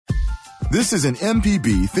This is an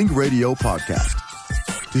MPB Think Radio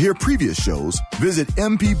podcast. To hear previous shows, visit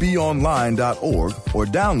mpbonline.org or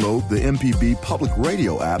download the MPB Public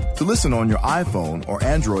Radio app to listen on your iPhone or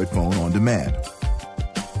Android phone on demand.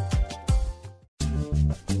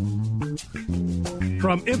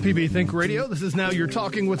 From MPB Think Radio, this is Now You're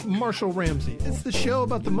Talking with Marshall Ramsey. It's the show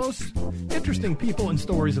about the most interesting people and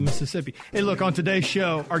stories of Mississippi. Hey, look, on today's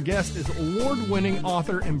show, our guest is award-winning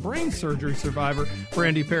author and brain surgery survivor,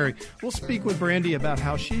 Brandy Perry. We'll speak with Brandy about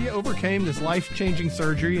how she overcame this life-changing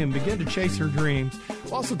surgery and began to chase her dreams.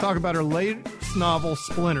 We'll also talk about her latest novel,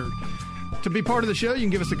 Splintered. To be part of the show, you can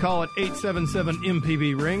give us a call at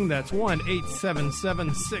 877-MPB-RING. That's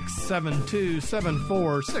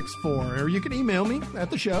 1-877-672-7464. Or you can email me at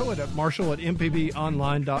the show at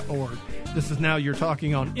marshall@mpbonline.org. This is Now You're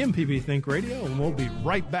Talking on MPB Think Radio, and we'll be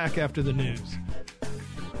right back after the news.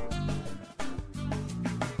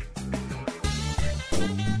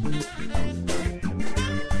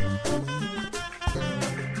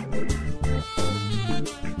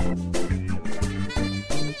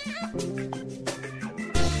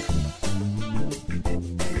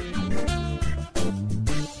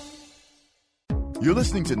 You're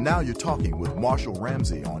listening to Now You're Talking with Marshall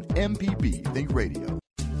Ramsey on MPB Think Radio.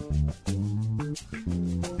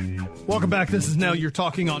 Welcome back. This is Now You're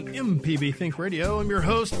Talking on MPB Think Radio. I'm your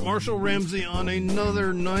host, Marshall Ramsey, on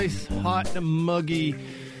another nice, hot, muggy,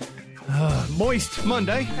 moist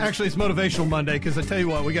Monday. Actually, it's Motivational Monday because I tell you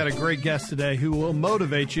what, we got a great guest today who will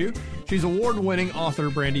motivate you. She's award-winning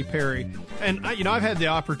author Brandy Perry. And, I've had the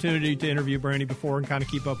opportunity to interview Brandy before and kind of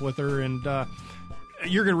keep up with her, and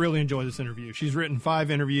you're going to really enjoy this interview. She's written 5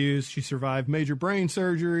 interviews. She survived major brain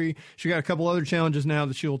surgery. She got a couple other challenges now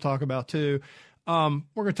that she will talk about, too. We're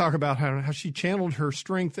going to talk about how she channeled her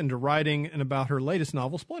strength into writing and about her latest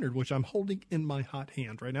novel, Splintered, which I'm holding in my hot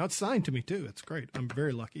hand right now. It's signed to me, too. It's great. I'm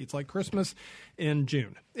very lucky. It's like Christmas in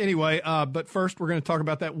June. Anyway, but first we're going to talk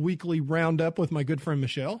about that weekly roundup with my good friend,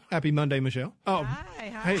 Michelle. Happy Monday, Michelle. Oh, hi.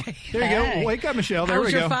 Hey, there you go. Wake up, Michelle. There How was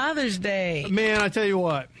we go. your Father's Day? Man, I tell you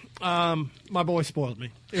what. My boys spoiled me.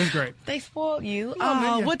 It was great. They spoiled you.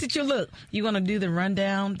 Yeah. What did you look? You want to do the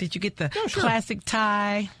rundown? Did you get the classic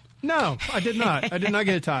tie? No, I did not. I did not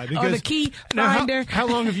get a tie. Because, or the key finder? How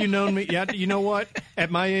long have you known me? Yeah, you know what?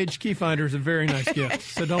 At my age, key finder is a very nice gift.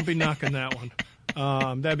 So don't be knocking that one.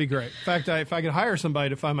 That'd be great. In fact, if I could hire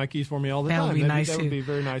somebody to find my keys for me all the time, that would be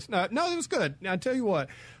very nice. No, it was good. I tell you what.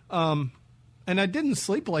 And I didn't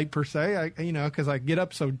sleep late per se, because I get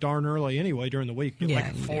up so darn early anyway during the week,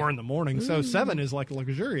 like 4 in the morning. So 7 is like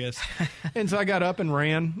luxurious. And so I got up and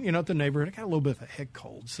ran, at the neighborhood. I got a little bit of a head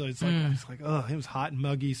cold, so it was hot and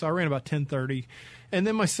muggy. So I ran about 10:30, and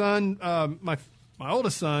then my son, my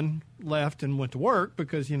oldest son, left and went to work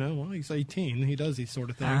because he's 18. He does these sort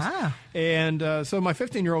of things. And so my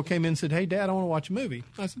 15-year-old came in and said, "Hey, Dad, I want to watch a movie."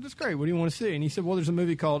 I said, "That's great. What do you want to see?" And he said, "Well, there's a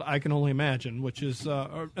movie called I Can Only Imagine, which is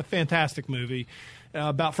a fantastic movie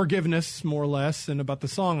about forgiveness, more or less, and about the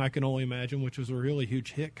song I Can Only Imagine, which was a really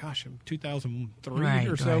huge hit, in 2003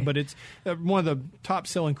 or so. Right. But it's one of the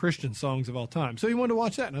top-selling Christian songs of all time." So he wanted to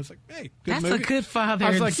watch that, and I was like, "Hey, good That's movie." a good father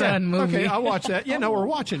and son movie. Okay, I'll watch that. We're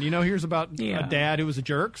watching. Here's about a dad who was a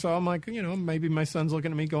jerk. So I'm like, maybe my son's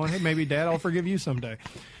looking at me going, "Hey, maybe Dad, I'll forgive you someday."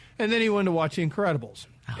 And then he went to watch The Incredibles.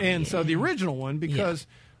 So the original one, because,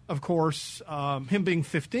 of course, him being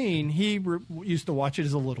 15, he used to watch it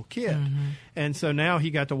as a little kid. Mm-hmm. And so now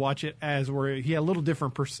he got to watch it where he had a little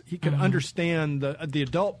different he could understand the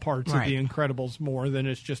adult parts of The Incredibles more than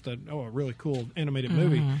it's just a really cool animated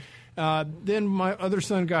movie. Then my other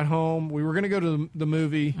son got home. We were going to go to the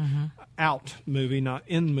movie, out movie, not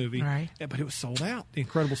in movie, but it was sold out. The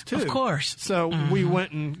Incredibles 2. Of course. So we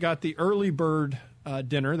went and got the early bird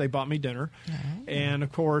dinner. They bought me dinner. And,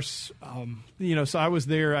 of course, so I was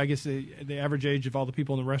there. I guess the average age of all the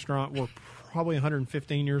people in the restaurant were probably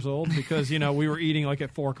 115 years old because, we were eating like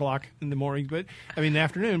at 4 o'clock in the morning, the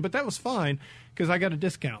afternoon. But that was fine because I got a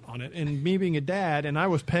discount on it. And me being a dad, and I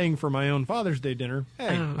was paying for my own Father's Day dinner,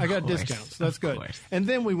 I got discounts. So that's good. And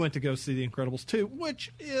then we went to go see The Incredibles 2,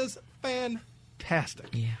 which is fantastic.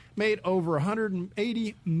 Yeah. Made over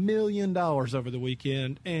 $180 million over the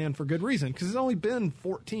weekend, and for good reason, because it's only been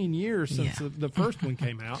 14 years since the first one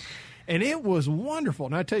came out. And it was wonderful.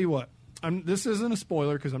 And I tell you what, this isn't a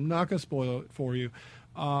spoiler because I'm not going to spoil it for you.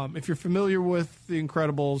 If you're familiar with The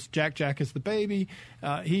Incredibles, Jack is the baby.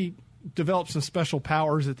 He develops some special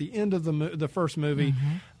powers at the end of the first movie.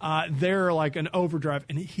 They're like an overdrive,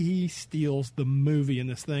 and he steals the movie in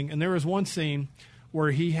this thing. And there was one scene where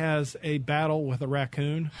he has a battle with a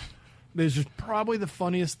raccoon. It's just probably the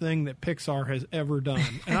funniest thing that Pixar has ever done.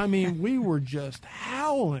 And I mean, we were just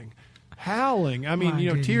howling howling. I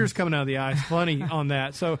mean, tears coming out of the eyes, funny on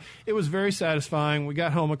that. So it was very satisfying. We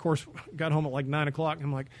got home, of course, at like 9 o'clock. And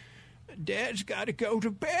I'm like, Dad's got to go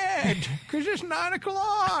to bed because it's 9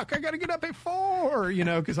 o'clock. I got to get up at 4,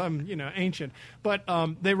 because I'm, ancient. But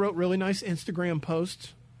they wrote really nice Instagram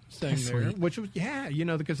posts saying there, sweet. which was,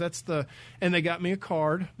 because that's and they got me a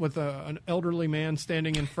card with an elderly man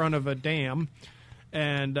standing in front of a dam.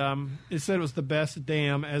 And it said it was the best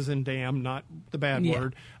dam, as in dam, not the bad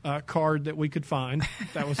word, card that we could find.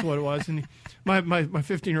 That was what it was. And my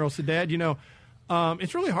 15-year-old said, Dad,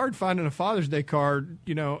 it's really hard finding a Father's Day card,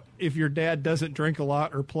 if your dad doesn't drink a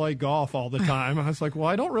lot or play golf all the time. I was like, well,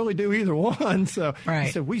 I don't really do either one. So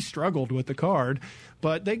he said we struggled with the card.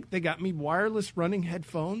 But they got me wireless running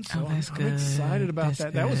headphones, so I'm excited about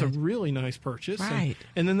that. That was a really nice purchase. Right.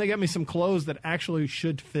 And then they got me some clothes that actually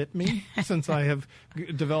should fit me since I have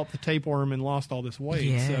developed the tapeworm and lost all this weight.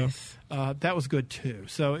 Yes. So that was good, too.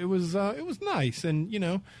 So it was nice.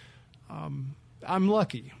 And, I'm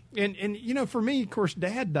lucky. And for me, of course,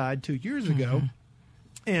 Dad died 2 years ago.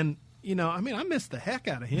 And, I missed the heck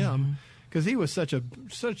out of him because he was such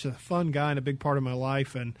a fun guy and a big part of my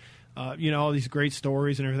life. And, all these great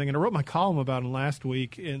stories and everything. And I wrote my column about him last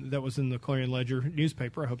week, and that was in the Clarion Ledger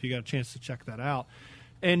newspaper. I hope you got a chance to check that out.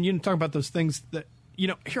 And talk about those things that,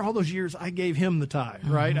 here all those years I gave him the tie,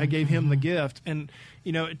 right? I gave him the gift. And,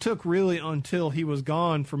 it took really until he was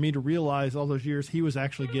gone for me to realize all those years he was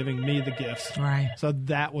actually giving me the gifts. Right. So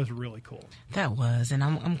that was really cool. That was. And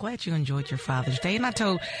I'm glad you enjoyed your Father's Day. And I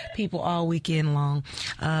told people all weekend long,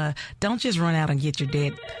 don't just run out and get your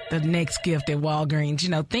dad the next gift at Walgreens.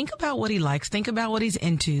 Think about what he likes. Think about what he's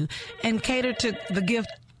into and cater to the gift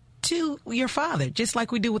to your father, just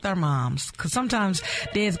like we do with our moms. Because sometimes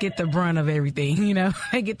dads get the brunt of everything,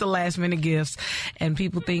 They get the last minute gifts and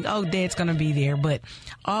people think, oh, Dad's going to be there. But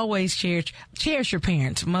always cherish your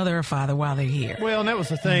parents, mother or father, while they're here. Well, and that was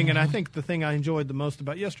the thing. And I think the thing I enjoyed the most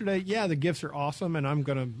about yesterday, the gifts are awesome and I'm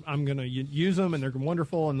going to use them and they're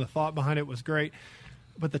wonderful and the thought behind it was great.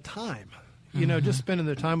 But the time, just spending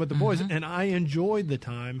the time with the boys. And I enjoyed the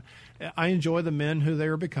time. I enjoy the men who they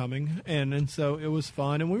are becoming. And so it was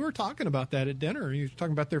fun. And we were talking about that at dinner. He was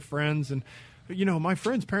talking about their friends. And, my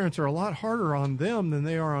friends' parents are a lot harder on them than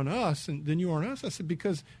they are on us and than you are on us. I said,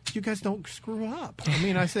 because you guys don't screw up.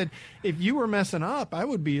 I said, if you were messing up, I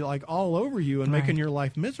would be like all over you and making your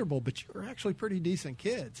life miserable. But you were actually pretty decent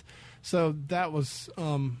kids. So that was,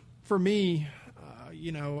 for me,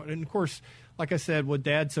 and of course, like I said, with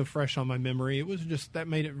Dad so fresh on my memory, it was just that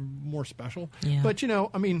made it more special. Yeah. But,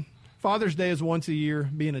 Father's Day is once a year.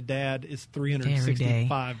 Being a dad is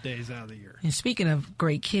 365 days out of the year. And speaking of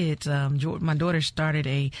great kids, my daughter started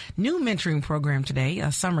a new mentoring program today,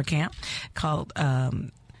 a summer camp called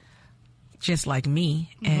Just Like Me.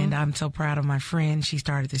 And I'm so proud of my friend. She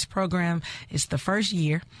started this program. It's the first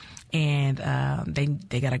year. And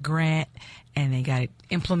they got a grant and they got it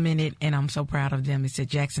implemented, and I'm so proud of them. It's at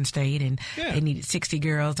Jackson State, and they needed 60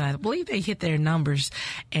 girls. I believe they hit their numbers,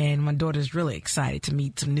 and my daughter's really excited to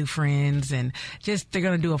meet some new friends, and they're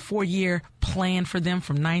going to do a 4-year plan for them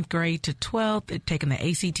from 9th grade to 12th. They're taking the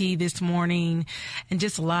ACT this morning, and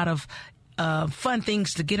just a lot of fun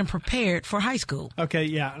things to get them prepared for high school. Okay,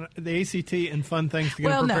 the ACT and fun things to get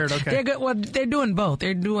them prepared. No, okay, they're good. Well, they're doing both.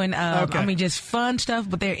 They're doing, just fun stuff,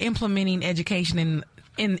 but they're implementing education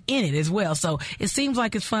in it as well. So it seems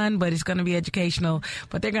like it's fun, but it's going to be educational.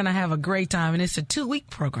 But they're going to have a great time, and it's a 2-week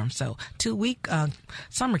program. So 2-week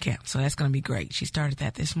summer camp. So that's going to be great. She started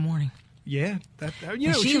that this morning. Yeah,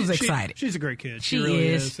 she was excited. She's a great kid. She really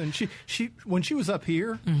is. And she when she was up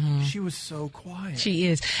here, she was so quiet. She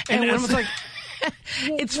is. And I was like,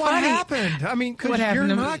 it's what funny. happened? Because you're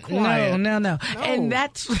not quiet. No. And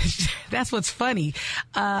that's what's funny.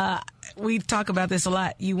 We talk about this a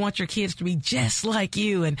lot. You want your kids to be just like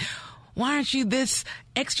you, and why aren't you this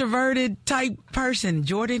extroverted type person?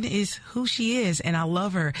 Jordan is who she is, and I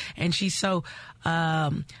love her. And she's so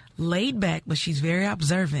laid back, but she's very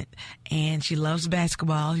observant, and she loves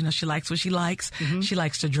basketball. She likes what she likes. She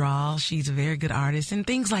likes to draw. She's a very good artist and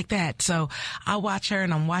things like that. So I watch her,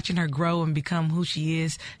 and I'm watching her grow and become who she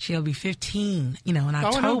is. She'll be 15, in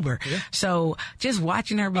October. So just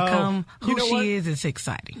watching her become who she is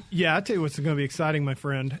exciting. Yeah, I tell you what's going to be exciting, my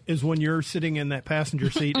friend, is when you're sitting in that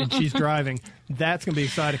passenger seat and she's driving. That's going to be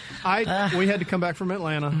exciting. We had to come back from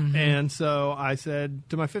Atlanta, and so I said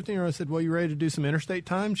to my 15-year-old, I said, well, you ready to do some interstate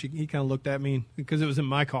time? He kind of looked at me because it was in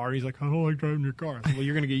my car. He's like, I don't like driving your car. I said, well,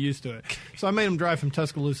 you're going to get used to it. So I made him drive from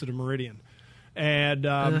Tuscaloosa to Meridian. And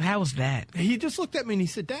how was that? he just looked at me and he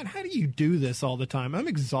said, "Dad, how do you do this all the time? I'm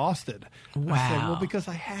exhausted." Wow. I said, "Well, because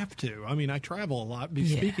I have to. I mean, I travel a lot,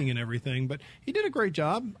 speaking and everything." But he did a great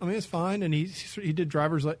job. I mean, it's fine. And he did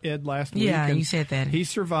driver's ed last week. Yeah, and you said that. He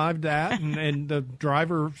survived that, and the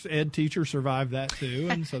driver's ed teacher survived that too,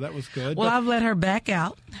 and so that was good. Well, But- I've let her back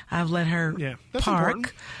out. I've let her that's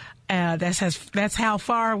park. important. That's how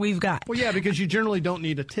far we've got. Well, yeah, because you generally don't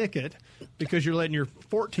need a ticket because you're letting your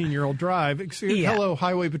 14-year-old drive. Yeah. Hello,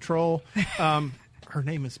 Highway Patrol. Her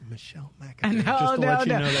name is Michelle McAdoo. No, just to let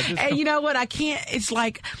you know that. Just And you know what? I can't. It's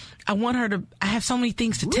like I want her to. I have so many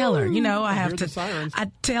things to tell her. You know, I have hear to. the sirens. I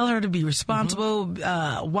tell her to be responsible,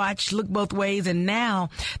 watch, look both ways. And now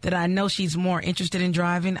that I know she's more interested in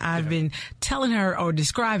driving, I've been telling her or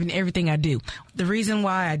describing everything I do. The reason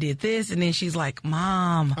why I did this, and then she's like,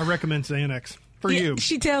 "Mom, I recommend Xanax for you."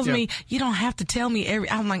 She tells me, "You don't have to tell me every."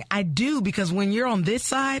 I'm like, "I do, because when you're on this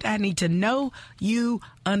side, I need to know you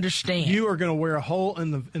understand." You are going to wear a hole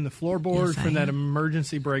in the floorboard Yes, I from that am.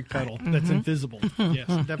 emergency brake pedal that's invisible. Yes,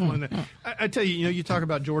 definitely. I tell you, you talk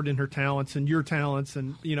about Jordan and her talents and your talents,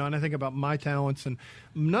 and and I think about my talents, and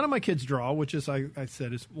none of my kids draw, which is I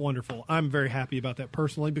said is wonderful. I'm very happy about that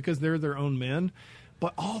personally because they're their own men.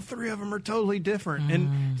 But all three of them are totally different.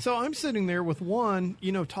 And so I'm sitting there with one,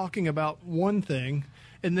 talking about one thing,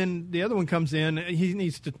 and then the other one comes in. He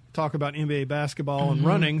needs to talk about NBA basketball and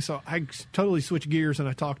running, so I totally switch gears and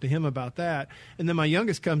I talk to him about that. And then my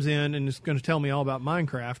youngest comes in and is going to tell me all about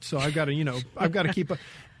Minecraft, so I've got to keep up.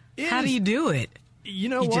 How do you do it? You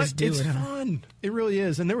know You what? just do It's it, huh? fun. It really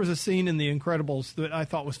is. And there was a scene in The Incredibles that I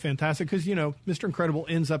thought was fantastic because, Mr. Incredible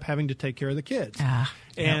ends up having to take care of the kids.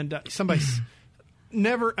 And somebody...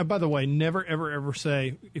 Never, by the way, never, ever, ever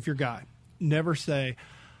say, if you're a guy, never say,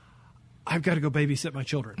 "I've got to go babysit my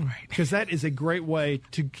children." Right. Because that is a great way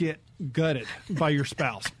to get gutted by your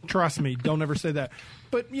spouse. Trust me, don't ever say that.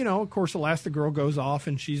 But, of course, Elastigirl goes off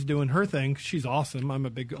and she's doing her thing. She's awesome. I'm a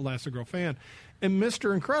big Elastigirl fan. And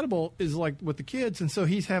Mr. Incredible is like with the kids, and so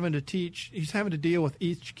he's having to deal with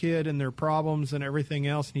each kid and their problems and everything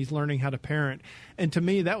else, and he's learning how to parent. And to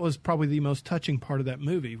me, that was probably the most touching part of that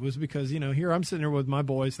movie, was because, here I'm sitting there with my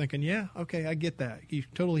boys thinking, yeah, okay, I get that. You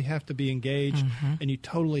totally have to be engaged, and you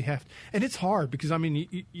totally have to, and it's hard because, I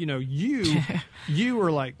mean, you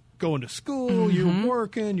are like, going to school, you're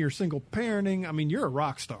working, you're single parenting. I mean, you're a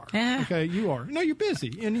rock star. Yeah. Okay, you are. No, you're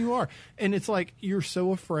busy, and you are. And it's like you're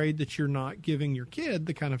so afraid that you're not giving your kid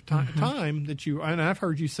the kind of time that you. And I've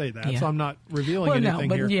heard you say that, so I'm not revealing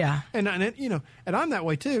anything here. Yeah. And and I'm that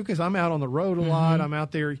way too because I'm out on the road a lot. I'm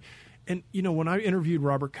out there, and when I interviewed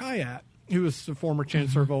Robert Kayat, who was the former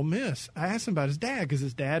chancellor of Ole Miss, I asked him about his dad because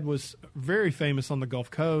his dad was very famous on the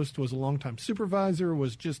Gulf Coast, was a longtime supervisor,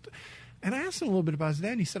 was just. And I asked him a little bit about his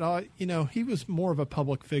dad, and he said, he was more of a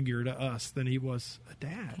public figure to us than he was a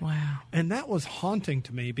dad. Wow. And that was haunting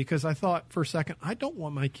to me because I thought for a second, I don't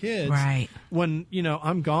want my kids, Right. when,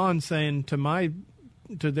 I'm gone saying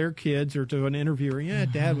to their kids or to an interviewer,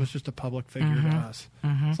 Dad was just a public figure to us.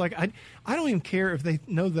 It's like, I don't even care if they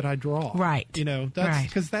know that I draw. Right. That's Right.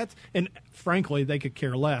 because and frankly, they could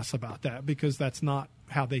care less about that because that's not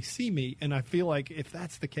how they see me. And I feel like if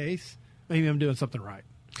that's the case, maybe I'm doing something right.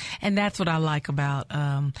 And that's what I like about,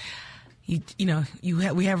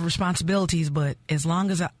 we have responsibilities, but as long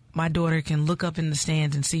as my daughter can look up in the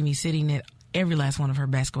stands and see me sitting at every last one of her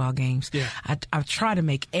basketball games, I try to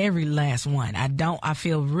make every last one. I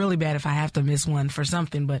feel really bad if I have to miss one for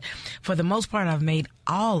something, but for the most part, I've made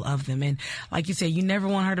all of them. And like you said, you never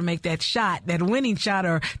want her to make that shot, that winning shot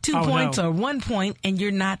or 2 points or 1 point, and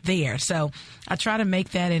you're not there. So I try to make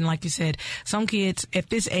that. And like you said, some kids at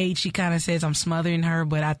this age, she kind of says I'm smothering her,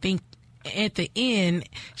 but I think at the end,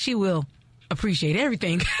 she will appreciate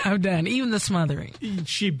everything I've done, even the smothering.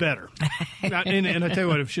 She better. And I tell you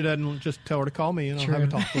what, if she doesn't, just tell her to call me and I'll have a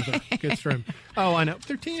talk with her. Get through 'em. Oh, I know.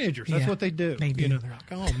 They're teenagers. That's what they do. They do. They're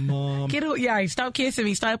like, oh, Mom. Stop kissing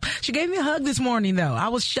me. Stop. She gave me a hug this morning, though. I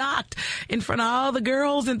was shocked in front of all the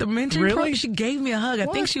girls in the mentoring program. She gave me a hug. I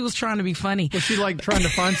think she was trying to be funny. Was she like trying to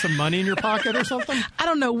find some money in your pocket or something? I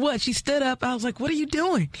don't know what. She stood up. I was like, what are you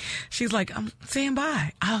doing? She's like, I'm saying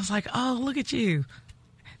bye. I was like, oh, look at you.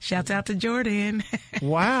 Shouts out to Jordan.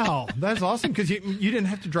 Wow, that's awesome because you didn't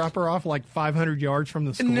have to drop her off like 500 yards from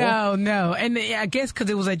the school. No, and I guess because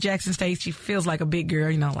it was at Jackson State, she feels like a big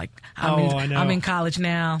girl. Like I know. I'm in college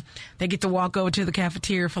now. They get to walk over to the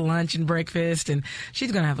cafeteria for lunch and breakfast, and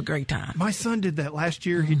she's gonna have a great time. My son did that last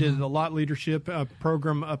year. He did a lot leadership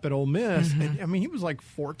program up at Ole Miss, and I mean he was like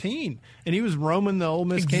 14, and he was roaming the Ole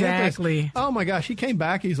Miss campus. Oh my gosh, he came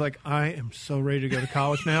back. He's like, I am so ready to go to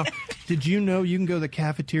college now. Did you know you can go to the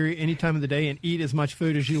cafeteria any time of the day and eat as much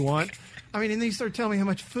food as you want? I mean, and then he started telling me how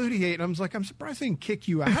much food he ate. And I was like, I'm surprised they didn't kick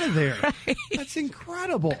you out of there. Right. That's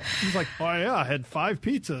incredible. He's like, oh, yeah, I had 5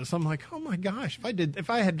 pizzas. I'm like, oh, my gosh. If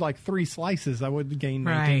I had like 3 slices, I would have gained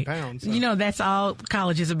 19 pounds. So. You know, that's all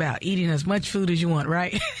college is about, eating as much food as you want,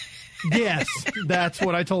 right? Yes, that's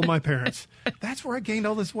what I told my parents. That's where I gained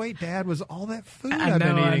all this weight, Dad, was all that food I've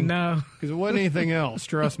been eating. I know. Because it wasn't anything else,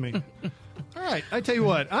 trust me. All right, I tell you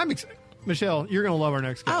what, I'm excited. Michelle, you're going to love our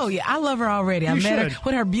next guest. Oh, yeah. I love her already. I met her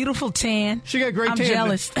with her beautiful tan. She got great I'm tan. I'm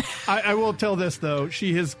jealous. I will tell this, though.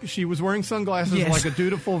 She was wearing sunglasses like a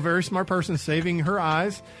dutiful, very smart person, saving her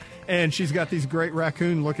eyes. And she's got these great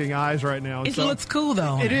raccoon-looking eyes right now. It looks cool,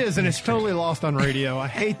 though. It is, and it's totally lost on radio. I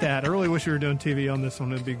hate that. I really wish we were doing TV on this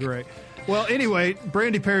one. It'd be great. Well, anyway,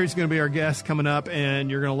 Brandy Perry's going to be our guest coming up,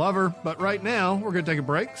 and you're going to love her. But right now, we're going to take a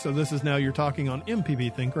break. So this is Now You're Talking on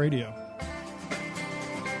MPB Think Radio.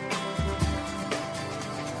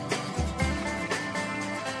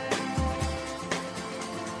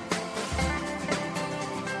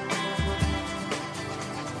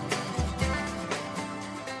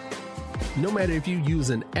 No matter if you use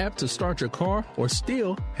an app to start your car or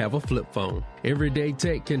still have a flip phone, Everyday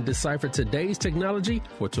Tech can decipher today's technology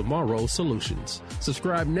for tomorrow's solutions.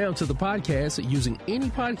 Subscribe now to the podcast using any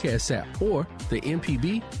podcast app or the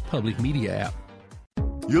MPB Public Media app.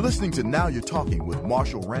 You're listening to Now You're Talking with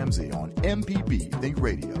Marshall Ramsey on MPB Think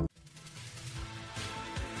Radio.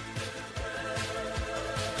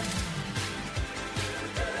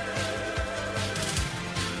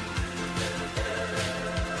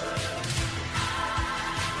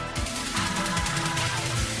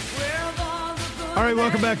 All right,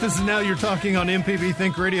 welcome back. This is Now You're Talking on MPB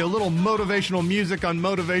Think Radio. A little motivational music on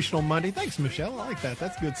Motivational Monday. Thanks, Michelle. I like that.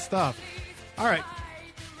 That's good stuff. All right.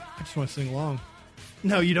 I just want to sing along.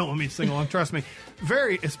 No, you don't want me to sing along. Trust me.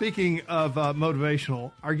 Speaking of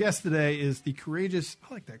motivational, our guest today is the courageous,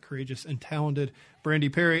 I like that, courageous and talented Brandy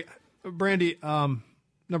Perry. Brandy,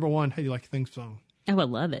 number one, how do you like the theme song? Oh, I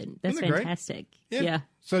love it. That's fantastic. Yeah.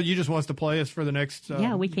 So you just want us to play us for the next...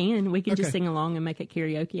 yeah, we can. We can just sing along and make it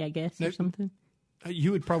karaoke, I guess, or something.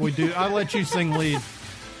 You would probably do... I'll let you sing lead.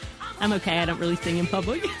 I'm okay. I don't really sing in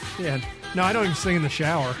public. Yeah. No, I don't even sing in the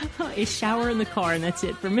shower. It's shower in the car, and that's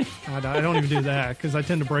it for me. I don't even do that because I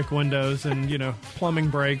tend to break windows and, plumbing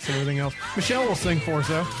breaks and everything else. Michelle will sing for us,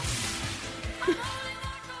 though.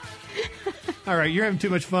 All right, you're having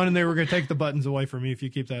too much fun in there. We're going to take the buttons away from you if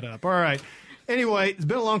you keep that up. All right. Anyway, it's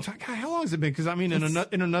been a long time. God, how long has it been? Because, I mean,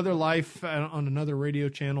 in another life, on another radio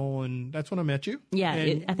channel, and that's when I met you. Yeah,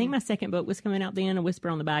 I think my second book was coming out then, A Whisper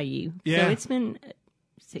on the Bayou. Yeah. So it's been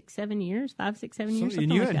 6, 7 years, 5, 6, 7 years, something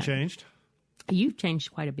and you like hadn't that. changed. You've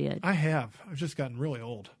changed quite a bit. I have. I've just gotten really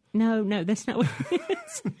old. No, that's not what it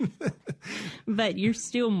is. But you're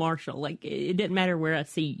still Marshall. Like, it doesn't matter where I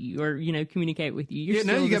see you or, communicate with you. You're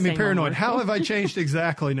now still you got the me same paranoid. Marshall. How have I changed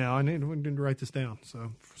exactly now? I need to write this down.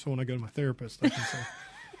 So when I go to my therapist, I can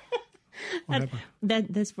say.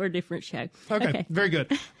 That's for a different show. Okay. Very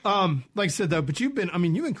good. Like I said, though, but you've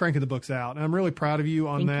been cranking the books out, and I'm really proud of you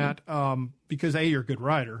on that because, A, you're a good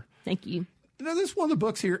writer. Thank you. Now, this is one of the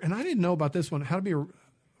books here, and I didn't know about this one, How to Be a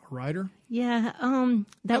Writer. Yeah,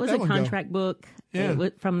 that was a contract book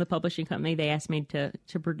from the publishing company. They asked me to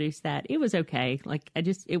produce that. It was okay. Like,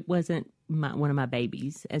 it wasn't one of my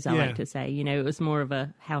babies, as I like to say. It was more of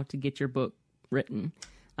a how to get your book written.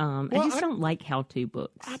 I don't like how-to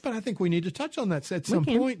books. But I think we need to touch on that at some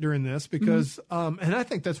point during this because, and I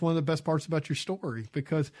think that's one of the best parts about your story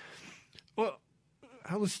because,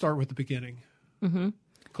 let's start with the beginning. Mm-hmm.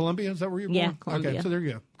 Columbia, is that where you're born? Yeah, Columbia. Okay, so there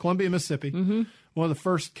you go. Columbia, Mississippi. Mm-hmm. One of the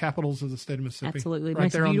first capitals of the state of Mississippi. Absolutely.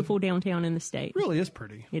 Right, most beautiful downtown in the state. Really is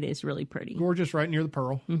pretty. It is really pretty. Gorgeous, right near the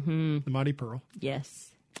Pearl, the mighty Pearl.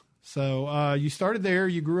 Yes. So you started there.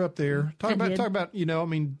 You grew up there. Talk about.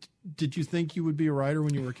 Did you think you would be a writer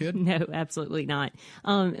when you were a kid? No, absolutely not.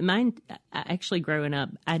 Mine, actually, growing up,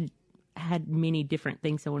 I had many different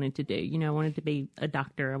things I wanted to do. I wanted to be a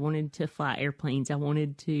doctor. I wanted to fly airplanes. I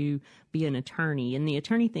wanted to be an attorney, and the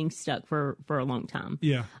attorney thing stuck for a long time.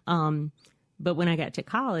 Yeah. But when I got to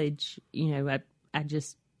college, I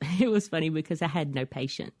just. It was funny because I had no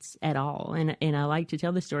patience at all, and I like to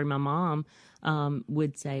tell the story. My mom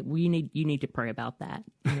would say, "Well, you need to pray about that,"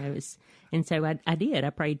 and so I did. I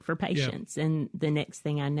prayed for patience, and the next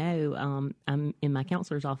thing I know, I'm in my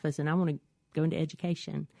counselor's office, and I want to go into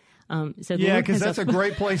education. Because that's a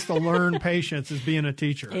great place to learn patience is being a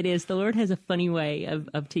teacher. It is. The Lord has a funny way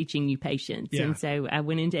of teaching you patience, and so I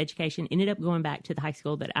went into education. Ended up going back to the high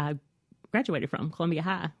school that I graduated from, Columbia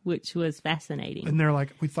High, which was fascinating. And they're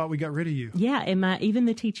like, we thought we got rid of you. Yeah, and even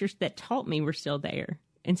the teachers that taught me were still there.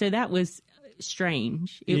 And so that was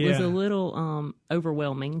strange. It was a little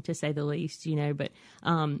overwhelming, to say the least, but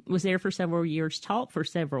was there for several years, taught for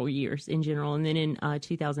several years in general. And then in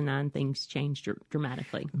 2009, things changed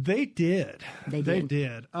dramatically. They did. They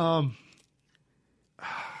did. I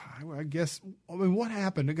guess, what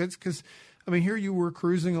happened? Because, here you were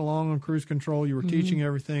cruising along on cruise control. You were teaching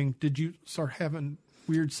everything. Did you start having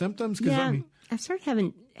weird symptoms? I started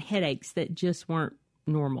having headaches that just weren't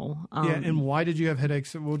normal. And why did you have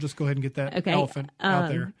headaches? We'll just go ahead and get that elephant out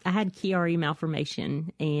there. I had Chiari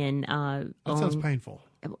malformation, and that sounds painful.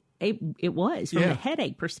 It was from a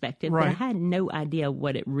headache perspective, but I had no idea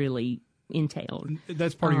what it really entailed.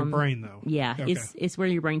 That's part of your brain, though. Yeah, okay. It's where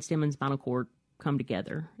your brainstem and spinal cord come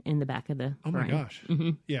together in the back of the brain. Oh my gosh!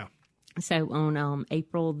 Yeah. So on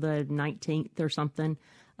April the 19th or something,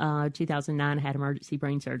 2009, I had emergency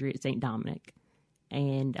brain surgery at St. Dominic,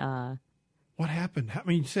 and. What happened?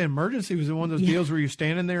 You said emergency. Was it one of those deals where you're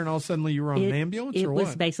standing there and all of a sudden you were on an ambulance, or what? It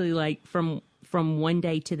was basically like from one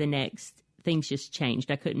day to the next, things just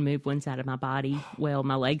changed. I couldn't move one side of my body. Well,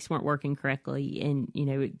 my legs weren't working correctly, and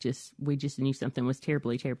we just knew something was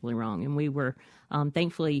terribly, terribly wrong. And we were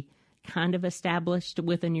thankfully kind of established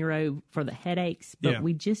with a neuro for the headaches, but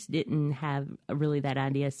we just didn't have really that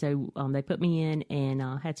idea. So they put me in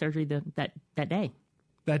and had surgery that day.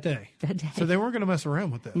 That day. So they weren't going to mess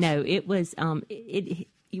around with this. No, it was.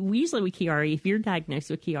 Usually with Chiari, if you're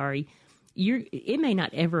diagnosed with Chiari, it may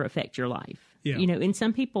not ever affect your life. Yeah. And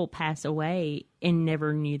some people pass away and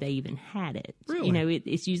never knew they even had it. Really?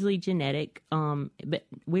 It's usually genetic. But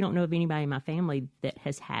we don't know of anybody in my family that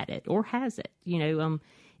has had it or has it.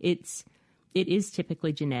 It is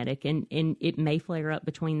typically genetic, and it may flare up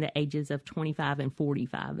between the ages of 25 and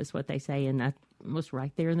 45 is what they say. And I was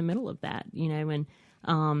right there in the middle of that, and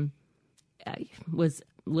I was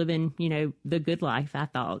living, the good life, I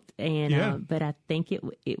thought. And, but I think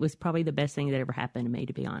it was probably the best thing that ever happened to me,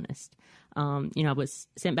 to be honest. I was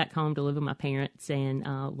sent back home to live with my parents and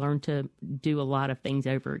learned to do a lot of things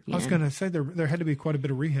over again. I was going to say there had to be quite a bit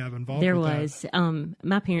of rehab involved. There with was. That.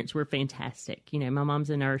 My parents were fantastic. My mom's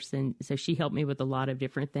a nurse, and so she helped me with a lot of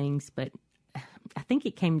different things. But I think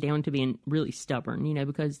it came down to being really stubborn,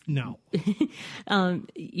 because no,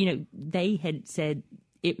 they had said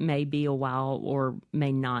it may be a while or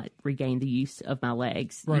may not regain the use of my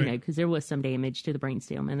legs, right. Because there was some damage to the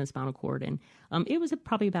brainstem and the spinal cord. And it was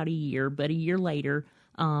probably about a year, but a year later,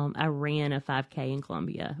 I ran a 5K in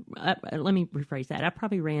Columbia. Let me rephrase that. I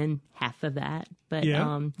probably ran half of that, but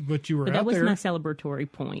but you were but out that was there. my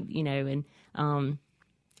celebratory point, and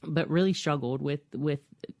but really struggled with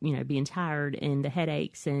being tired and the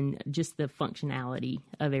headaches and just the functionality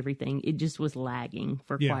of everything. It just was lagging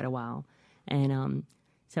for quite a while. And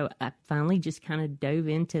so I finally just kind of dove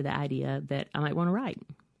into the idea that I might want to write.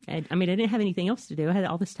 And, I didn't have anything else to do. I had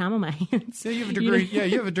all this time on my hands. Yeah, you have a degree.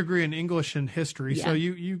 You have a degree in English and history, Yeah. so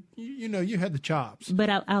you had the chops. But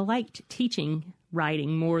I liked teaching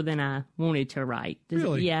writing more than I wanted to write.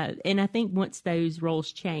 Really? Yeah. And I think once those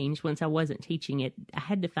roles changed, once I wasn't teaching it, I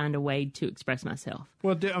had to find a way to express myself.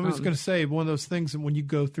 Well, I was going to say, one of those things, when you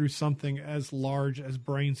go through something as large as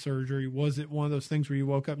brain surgery, was it one of those things where you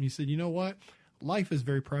woke up and you said, you know what? Life is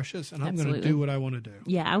very precious, and I'm going to do what I want to do.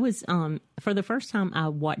 Yeah, I was, for the first time, I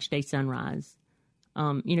watched a sunrise.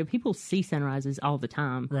 People see sunrises all the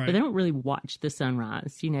time, right. but they don't really watch the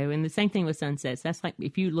sunrise, and the same thing with sunsets. That's like,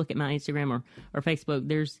 if you look at my Instagram or Facebook,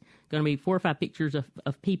 there's going to be 4 or 5 pictures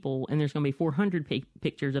of people, and there's going to be 400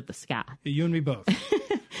 pictures of the sky. You and me both.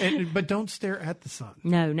 But don't stare at the sun.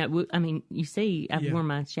 No. You see, I've worn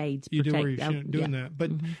my shades. You do where you shouldn't doing that.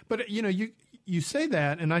 But you say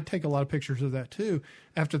that, and I take a lot of pictures of that too.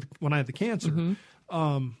 When I had the cancer,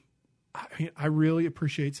 I really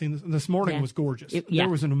appreciate seeing this. This morning was gorgeous. There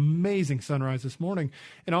was an amazing sunrise this morning,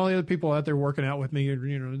 and all the other people out there working out with me,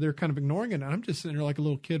 they're kind of ignoring it. And I'm just sitting there like a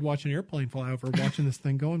little kid watching an airplane fly over, watching this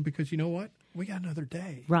thing going, because you know what? We got another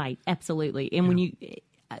day. Right, absolutely. And when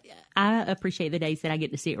I appreciate the days that I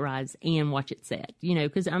get to see it rise and watch it set,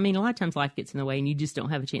 because a lot of times life gets in the way and you just don't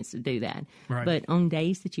have a chance to do that. Right. But on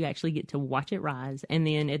days that you actually get to watch it rise and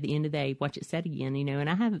then at the end of the day, watch it set again, and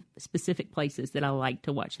I have specific places that I like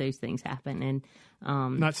to watch those things happen. And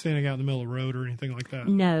not standing out in the middle of the road or anything like that.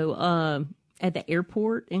 No, at the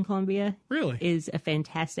airport in Columbia, really, is a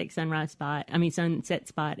fantastic sunset spot,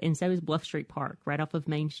 and so is Bluff Street Park, right off of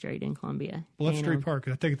Main Street in Columbia. Bluff Street Park,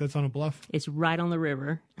 I take it that's on a bluff? It's right on the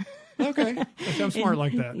river. Okay, I'm smart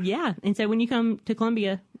like that. Yeah, and so when you come to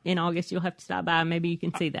Columbia in August, you'll have to stop by. Maybe you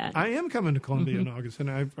can see that. I am coming to Columbia in August,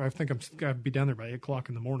 and I think I'm going to be down there by 8 o'clock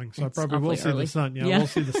in the morning, so It's I probably will see early. the sun. Yeah, we'll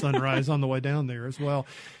see the sunrise on the way down there as well.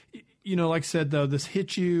 Like I said, though, this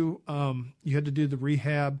hit you. You had to do the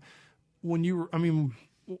rehab. when you were, I mean,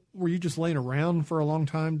 were you just laying around for a long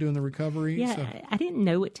time doing the recovery? Yeah, So, I didn't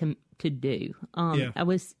know what to do. I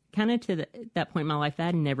was kind of to that point in my life that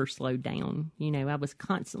I'd never slowed down. You know, I was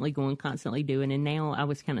constantly going, constantly doing, and now I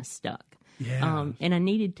was kind of stuck. yeah. And I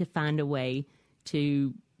needed to find a way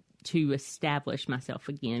to establish myself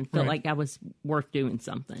again. Felt Right. like I was worth doing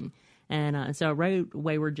something. And so I wrote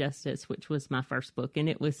Wayward Justice, which was my first book, and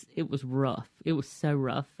it was rough. It was so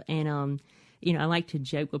rough. And you know, I like to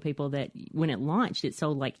joke with people that when it launched, it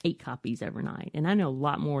sold like 8 copies overnight, and I know a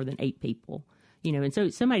lot more than 8 people. You know, and so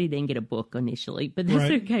somebody didn't get a book initially, but that's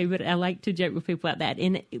Right. okay. But I like to joke with people about that.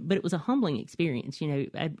 But it was a humbling experience. You know,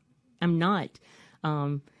 I'm not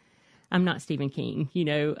Stephen King. You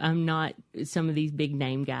know, I'm not some of these big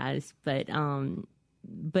name guys. But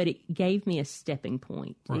it gave me a stepping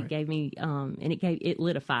point. Right. It gave me it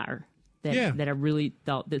lit a fire that I really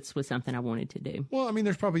thought this was something I wanted to do. Well, I mean,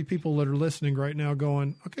 there's probably people that are listening right now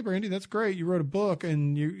going, okay, Brandy, that's great. You wrote a book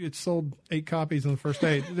and it sold 8 copies on the first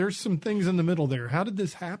day. There's some things in the middle there. How did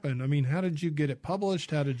this happen? I mean, how did you get it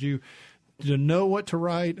published? How did you know what to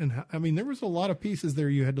write? And I mean, there was a lot of pieces there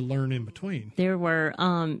you had to learn in between. There were,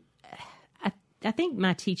 I think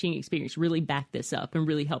my teaching experience really backed this up and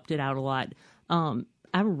really helped it out a lot.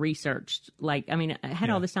 I researched, I had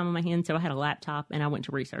all this time on my hands, so I had a laptop and I went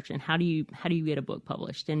to research. And how do you get a book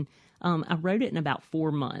published? And I wrote it in about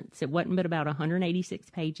 4 months. It wasn't but about 186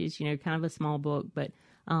 pages, you know, kind of a small book, but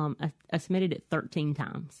I submitted it 13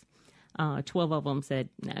 times. 12 of them said,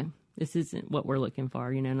 no, this isn't what we're looking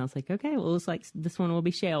for, you know. And I was like, okay, well, it's like this one will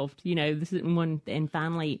be shelved, you know. This isn't one. And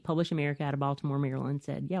finally, Publish America out of Baltimore, Maryland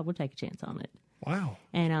said, yeah, we'll take a chance on it. Wow.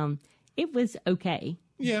 And it was okay.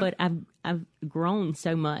 Yeah. But I've grown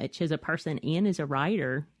so much as a person and as a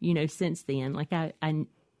writer, you know, since then. Like I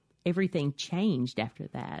everything changed after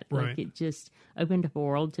that. Right. Like it just opened up a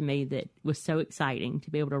world to me that was so exciting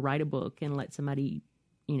to be able to write a book and let somebody,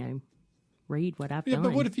 you know, read what I've done.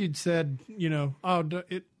 But what if you'd said, you know,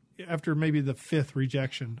 after maybe the 5th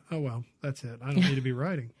rejection, oh, well, that's it. I don't need to be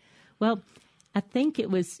writing. Well, I think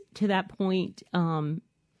it was to that point,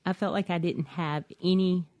 I felt like I didn't have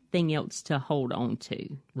anything else to hold on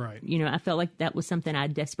to. Right. You know, I felt like that was something I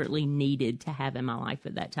desperately needed to have in my life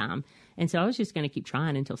at that time. And so I was just going to keep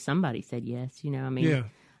trying until somebody said yes, you know, I mean. Yeah.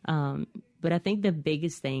 But I think the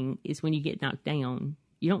biggest thing is when you get knocked down,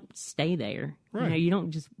 you don't stay there. Right. You know, you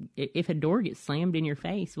don't just, if a door gets slammed in your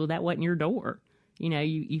face, well, that wasn't your door. You know,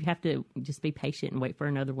 you have to just be patient and wait for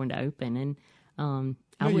another one to open. And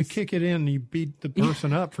you kick it in and you beat the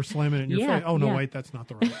person up for slamming it in your face. Oh, no, wait, that's not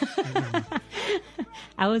the right.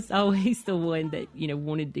 I was always the one that, you know,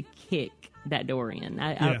 wanted to kick that door in.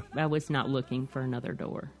 I was not looking for another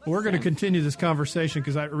door. Well, we're going to continue this conversation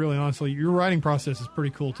because honestly, your writing process is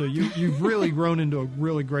pretty cool too. You've really grown into a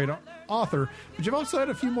really great author, but you've also had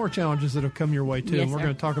a few more challenges that have come your way too, yes, and we're sir.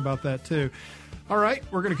 going to talk about that too. All right,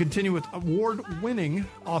 we're going to continue with award-winning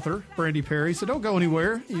author Brandy Perry, so don't go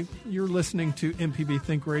anywhere. You're listening to MPB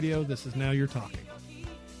Think Radio. This is Now You're Talking.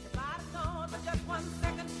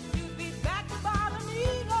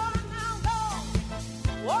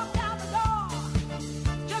 Walk out the door,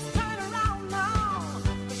 just turn around now,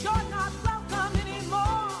 'cause you're not welcome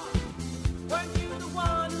anymore. Weren't you the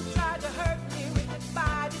one who tried to hurt me with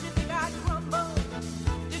goodbye? Did you think I'd crumble?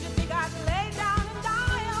 Did you think I'd lay down and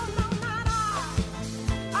die? Oh, no, not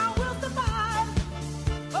I will survive.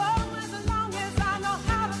 Oh, as long as I know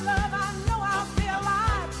how to love, I know I'll stay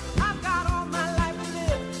alive. I've got all my life to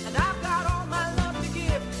live, and I've got all my love to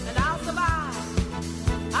give, and I'll survive.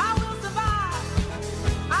 I will survive.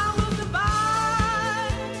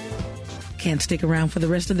 Can't stick around for the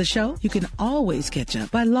rest of the show? You can always catch up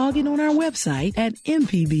by logging on our website at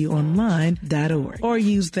mpbonline.org or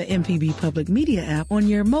use the MPB Public Media app on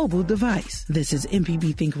your mobile device. This is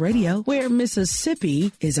MPB Think Radio, where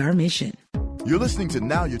Mississippi is our mission. You're listening to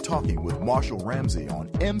Now You're Talking with Marshall Ramsey on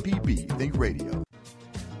MPB Think Radio.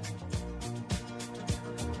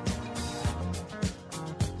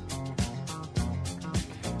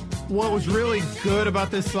 What was really good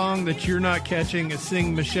about this song that you're not catching is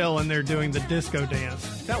seeing Michelle in there doing the disco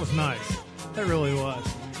dance. That was nice. That really was.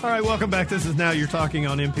 All right, welcome back. This is Now You're Talking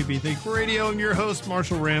on MPB Think Radio. I'm your host,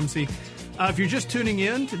 Marshall Ramsey. If you're just tuning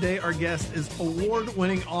in, today our guest is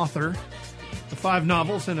award-winning author of 5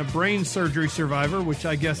 novels and a brain surgery survivor, which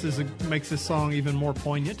I guess makes this song even more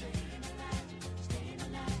poignant.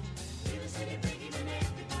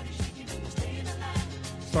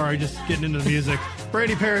 Sorry, just getting into the music.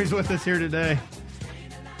 Brandy Perry's with us here today.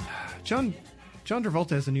 John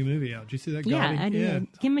Travolta has a new movie out. Did you see that? Yeah, Gaudi? I did.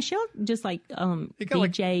 Can Michelle just got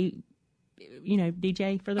DJ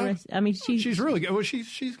DJ for the rest. I mean, she's really good. Well,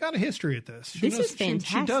 she's got a history at this. This is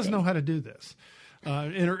fantastic. She does know how to do this.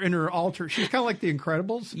 In her alter, she's kind of like the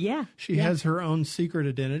Incredibles. Yeah, she has her own secret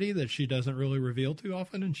identity that she doesn't really reveal too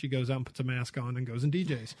often, and she goes out and puts a mask on and goes and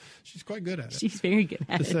DJs. She's quite good at it. She's very good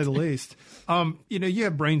at it, to say the least. You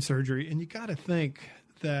have brain surgery, and you got to think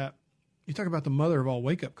that you talk about the mother of all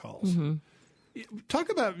wake up calls. Mm-hmm.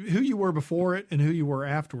 Talk about who you were before it and who you were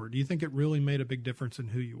afterward. Do you think it really made a big difference in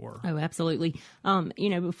who you were? Oh, absolutely.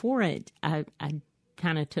 Before it, I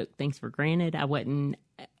kind of took things for granted. I wasn't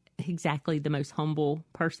exactly the most humble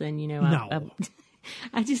person.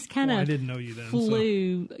 I just kind of I didn't know you then,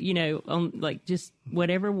 flew, on like just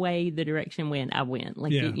whatever way the direction went, I went.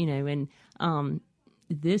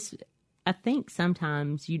 This, I think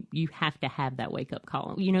sometimes you have to have that wake up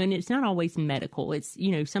call, and it's not always medical. It's,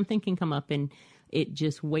 something can come up and it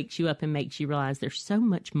just wakes you up and makes you realize there's so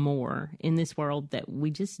much more in this world that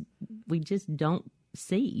we just don't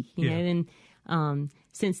see, and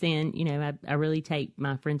since then, I really take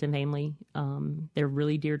my friends and family, they're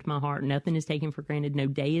really dear to my heart. Nothing is taken for granted. No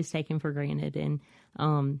day is taken for granted. And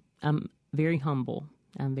I'm very humble.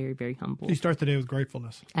 I'm very, very humble. You start the day with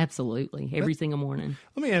gratefulness. Absolutely. Every single morning.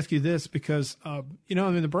 Let me ask you this, because,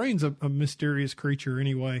 the brain's a mysterious creature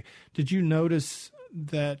anyway. Did you notice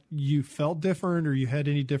that you felt different, or you had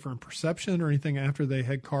any different perception or anything after they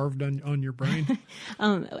had carved on your brain?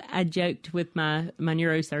 I joked with my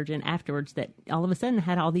neurosurgeon afterwards that all of a sudden I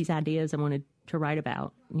had all these ideas I wanted to write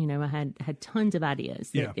about. I had tons of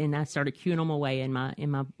ideas, and I started queuing them away in my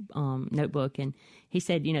notebook. And he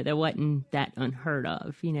said, there wasn't that unheard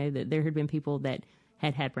of. That there had been people that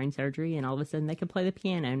had brain surgery, and all of a sudden they could play the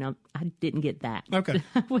piano. Now, I didn't get that. Okay.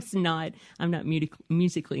 I'm not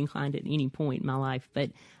musically inclined at any point in my life, but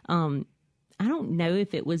I don't know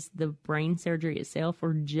if it was the brain surgery itself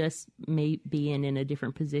or just me being in a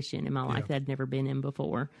different position in my life that I'd never been in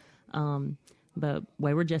before. But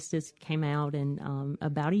Wayward Justice came out, and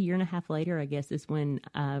about a year and a half later, I guess, is when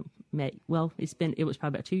I met. Well, it was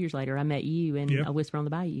probably about 2 years later. I met you, and A Whisper on the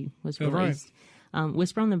Bayou was released. Right.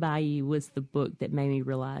 Whisper on the Bayou was the book that made me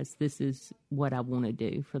realize this is what I want to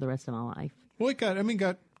do for the rest of my life. Well, it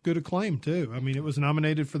got good acclaim too. I mean, it was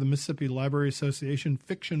nominated for the Mississippi Library Association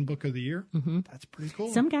Fiction Book of the Year. Mm-hmm. That's pretty cool.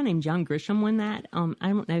 Some guy named John Grisham won that. I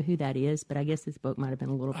don't know who that is, but I guess this book might have been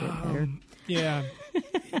a little bit better. Yeah.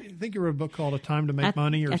 I think you wrote a book called A Time to Make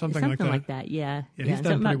Money or something like that. Something like that, yeah. He's done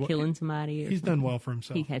something about killing somebody. He's done well for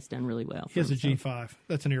himself. He has done really well for himself. He has a himself. G5.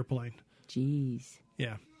 That's an airplane. Jeez.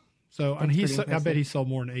 Yeah. So, and I bet he sold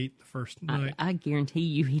more than 8 the first night. I guarantee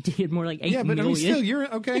you he did more like 8 million. Yeah, but still,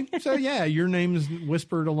 you're okay. So, your name is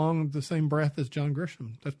whispered along the same breath as John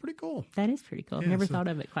Grisham. That's pretty cool. That is pretty cool. I've never thought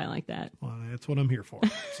of it quite like that. Well, that's what I'm here for.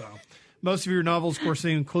 So, most of your novels, of course,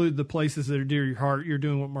 they include the places that are dear to your heart. You're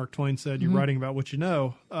doing what Mark Twain said. You're writing about what you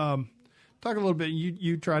know. Talk a little bit.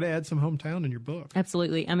 You try to add some hometown in your book.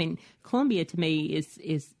 Absolutely. I mean, Columbia to me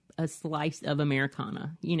is a slice of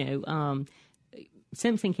Americana.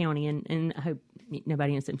 Simpson County, and I hope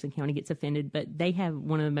nobody in Simpson County gets offended, but they have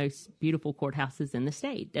one of the most beautiful courthouses in the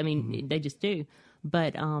state. I mean, they just do.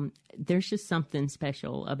 But there's just something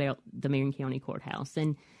special about the Marion County Courthouse.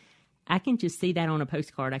 And I can just see that on a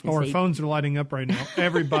postcard. Our phones are lighting up right now.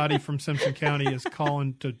 Everybody from Simpson County is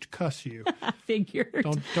calling to cuss you. I figured.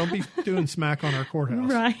 Don't be doing smack on our courthouse.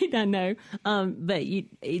 Right, I know. But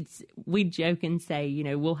we joke and say,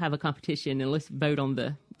 we'll have a competition and let's vote on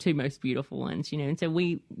the 2 most beautiful ones, And so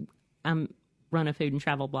run a food and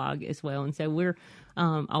travel blog as well. And so we're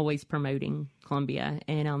always promoting Columbia.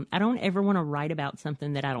 And I don't ever want to write about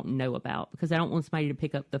something that I don't know about, because I don't want somebody to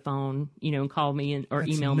pick up the phone, and call me or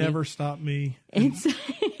email me. Never stop me.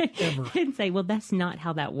 Ever. And say, well, that's not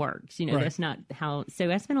how that works. Right. That's not how. So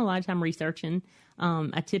I spend a lot of time researching.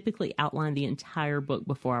 I typically outline the entire book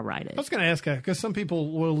before I write it. I was going to ask that, because some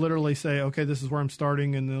people will literally say, okay, this is where I'm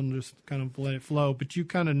starting, and then just kind of let it flow. But you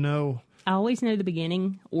kind of know. I always know the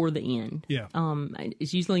beginning or the end. Yeah.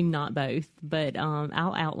 It's usually not both, but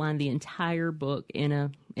I'll outline the entire book in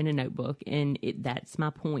a notebook, and that's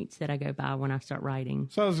my points that I go by when I start writing.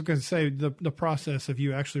 So I was going to say, the process of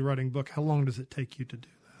you actually writing a book, how long does it take you to do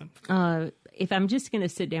that? If I'm just going to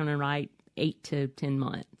sit down and write, 8 to 10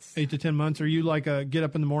 months. 8 to 10 months. Are you like a get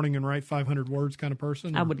up in the morning and write 500 words kind of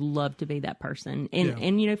person? I would love to be that person.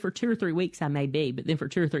 And for 2 or 3 weeks I may be, but then for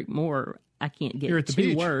 2 or 3 more I can't get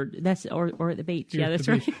 2 words. That's or at the beach. You're that's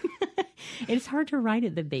right. It's hard to write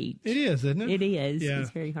at the beach. It is, isn't it? It is. Yeah.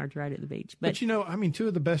 It's very hard to write at the beach. But 2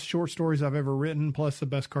 of the best short stories I've ever written, plus the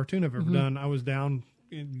best cartoon I've ever done, I was down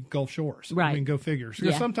in Gulf Shores. Right. Go figures.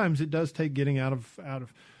 Because sometimes it does take getting out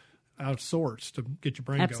of out of sorts to get your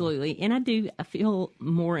brain going. Absolutely. And I feel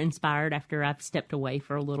more inspired after I've stepped away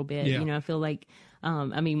for a little bit. Yeah. You know, I feel like,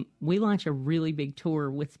 we launched a really big tour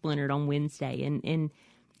with Splintered on Wednesday, and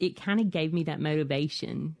it kind of gave me that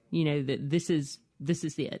motivation, you know, that this is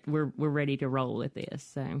it. We're ready to roll with this.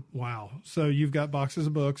 So, Wow. So you've got boxes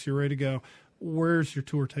of books. You're ready to go. Where's your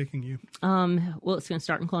tour taking you? well, it's going to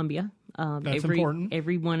start in Columbia. That's important.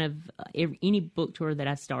 Every one of any book tour that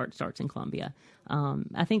I starts in Columbia.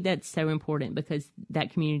 I think that's so important because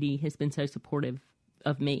that community has been so supportive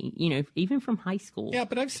of me, you know, even from high school. Yeah,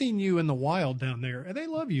 but I've seen you in the wild down there, and they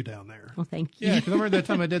love you down there. Well, thank you. Yeah, because I remember that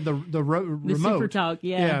time I did the remote. Super Talk,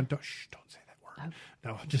 yeah. Yeah, don't say that word.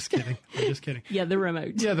 No, I'm just kidding. I'm just kidding. Yeah, the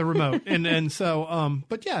remote. Yeah, the remote. And so,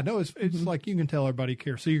 but yeah, no, it's like you can tell everybody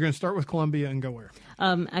cares. So you're going to start with Columbia and go where?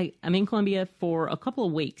 I'm in Columbia for a couple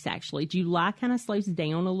of weeks, actually. July kind of slows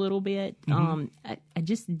down a little bit. I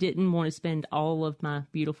just didn't want to spend all of my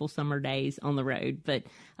beautiful summer days on the road. But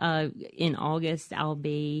in August, I'll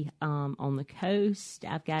be on the coast.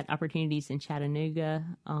 I've got opportunities in Chattanooga,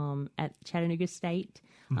 at Chattanooga State.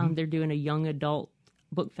 They're doing a young adult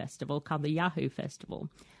book festival called the Yahoo Festival.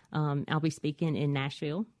 I'll be speaking in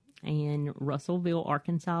Nashville and Russellville,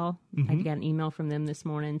 Arkansas. I got an email from them this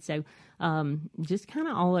morning. So just kind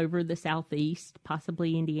of all over the Southeast,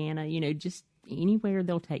 possibly Indiana, you know, just anywhere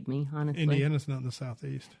they'll take me, honestly. Indiana's not in the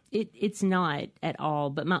Southeast. It's not at all,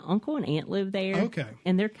 but my uncle and aunt live there. Okay.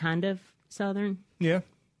 And they're kind of Southern. Yeah.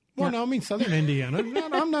 Well, no, I mean Southern Indiana.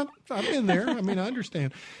 No, I've been there. I mean, I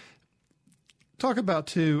understand. Talk about,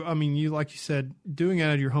 too, I mean, like you said, doing it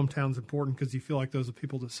out of your hometown is important because you feel like those are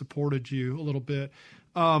people that supported you a little bit.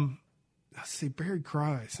 Let's see, Buried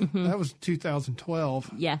Cries. That was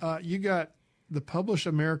 2012. Yeah. You got the Publish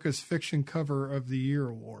America's Fiction Cover of the Year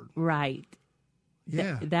award. Right.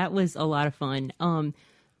 Yeah. That was a lot of fun.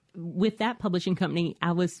 With that publishing company,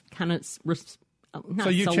 I was kind of So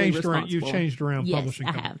you changed around. You responsible. changed around Yes, publishing.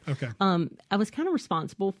 I company. have. Okay. I was kind of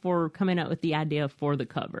responsible for coming up with the idea for the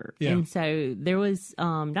cover, Yeah. and so there was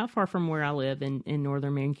not far from where I live in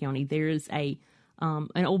northern Marion County. There is an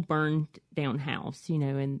old burned down house, you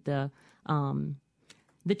know, and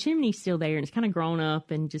the chimney's still there, and it's kind of grown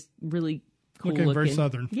up and just really cool Looking very looking.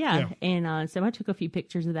 Southern. Yeah, Yeah. and so I took a few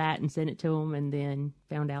pictures of that and sent it to them, and then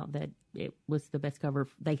found out that it was the best cover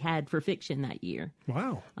they had for fiction that year.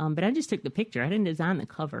 Wow. But I just took the picture. I didn't design the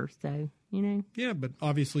cover, so, you know. Yeah, but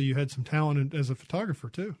obviously you had some talent as a photographer,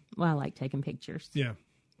 too. Well, I like taking pictures. Yeah.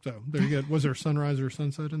 So there you go. Was there a sunrise or a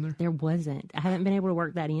sunset in there? There wasn't. I haven't been able to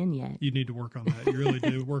work that in yet. You need to work on that. You really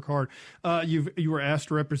do. Work hard. You were asked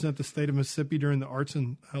to represent the state of Mississippi during the Arts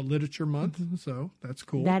and Literature Month, so that's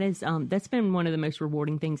cool. That is, that's been one of the most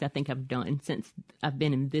rewarding things I think I've done since I've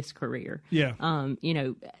been in this career. Yeah. You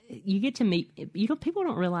know, you get to meet, people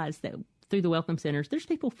don't realize that through the Welcome Centers, there's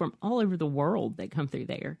people from all over the world that come through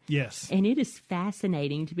there. Yes. And it is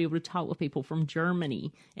fascinating to be able to talk with people from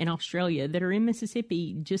Germany and Australia that are in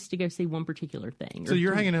Mississippi just to go see one particular thing. So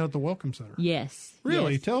you're hanging out at the Welcome Center? Yes.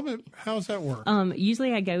 Really? Yes. Tell me, how's that work?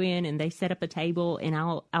 Usually I go in and they set up a table and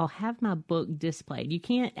I'll have my book displayed. You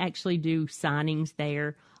can't actually do signings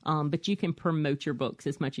there, but you can promote your books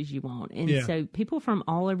as much as you want. And Yeah. so people from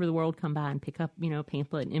all over the world come by and pick up, you know, a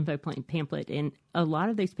pamphlet, an info pamphlet. And a lot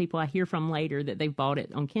of those people I hear from later that they've bought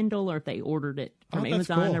it on Kindle or if they ordered it from that's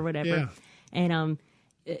Amazon cool. or whatever. Yeah. And,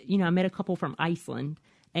 you know, I met a couple from Iceland.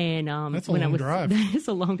 And That's a when long I was, drive. It's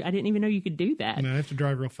a long. I didn't even know you could do that. And I have to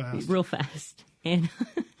drive real fast. Real fast. And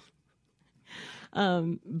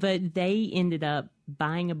but they ended up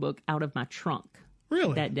buying a book out of my trunk.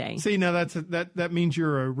 Really? That day. See, now that means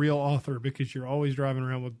you're a real author because you're always driving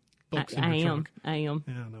around with books in your trunk. I am.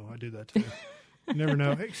 Yeah, no, I do that too. You never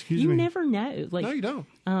know. Hey, excuse You me. never know. Like, No, you don't.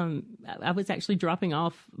 I was actually dropping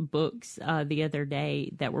off books the other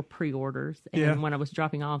day that were pre-orders, and Yeah. when I was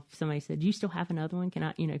dropping off, somebody said, "Do you still have another one? Can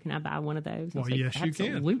I buy one of those?" I Well, was like, yes, you can.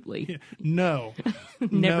 Absolutely. Yeah. No.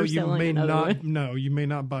 Never no, you selling may another not. one. No, you may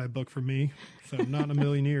not buy a book from me. So not in a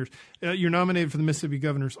million years. You're nominated for the Mississippi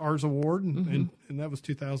Governor's Arts Award, and that was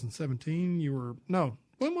 2017. You were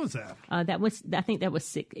When was that? I think that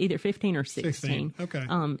was either 15 or 16. Okay.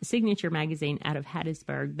 Signature Magazine out of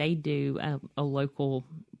Hattiesburg, they do a local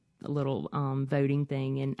little voting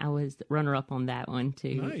thing, and I was runner-up on that one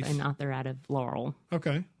too. Nice. An author out of Laurel.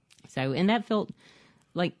 Okay. So, and that felt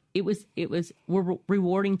like it was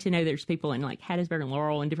rewarding to know there's people in like Hattiesburg and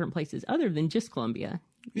Laurel and different places other than just Columbia,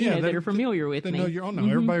 that are familiar with They me. know you're. Oh no,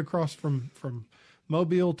 everybody across from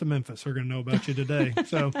Mobile to Memphis are going to know about you today.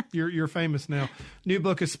 So you're famous now. New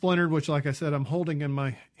book is Splintered, which, like I said, I'm holding in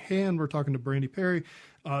my hand. We're talking to Brandy Perry.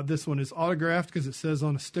 This one is autographed because it says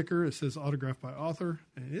on a sticker, it says autographed by author,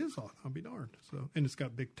 and it is. I'll be darned. So, and it's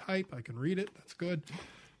got big type. I can read it. That's good.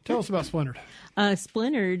 Tell us about Splintered.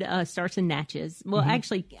 Splintered starts in Natchez. Well,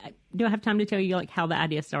 actually, do I have time to tell you how the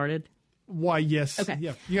idea started? Why, yes. Okay.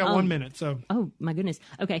 Yeah, you got 1 minute, so. Oh, my goodness.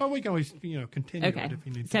 Okay. Well, we can always, continue Okay. it if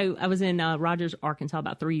you need to. So I was in Rogers, Arkansas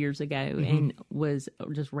about 3 years ago and was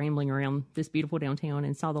just rambling around this beautiful downtown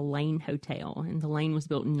and saw the Lane Hotel. And the Lane was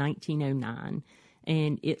built in 1909.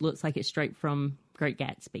 And it looks like it's straight from Great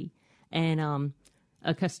Gatsby. And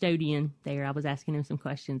a custodian there, I was asking him some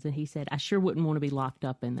questions, and he said, I sure wouldn't want to be locked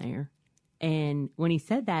up in there. And when he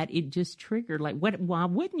said that, it just triggered, why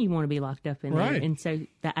wouldn't you want to be locked up in there? Right. And so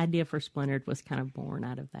the idea for Splintered was kind of born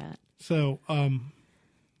out of that. So, I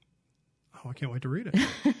can't wait to read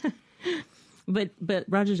it. But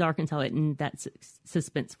Rogers, Arkansas, and that's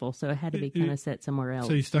suspenseful, so it had to be kind of set somewhere else.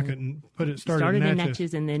 So you stuck it and started in in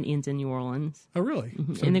Natchez and then ends in New Orleans. Oh, really?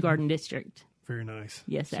 So, In the Garden District. very nice.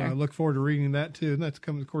 Yes, So sir. I look forward to reading that too. And that's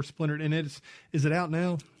coming, of course, Splintered. And is it out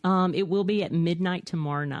now? It will be at midnight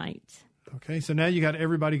tomorrow night. Okay, so now you got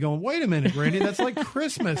everybody going, wait a minute, Randy, that's like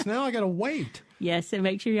Christmas. Now I got to wait. Yes, so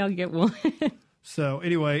make sure y'all get one. So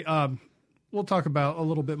anyway, we'll talk about a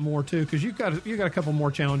little bit more too, because you got a couple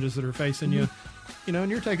more challenges that are facing you, and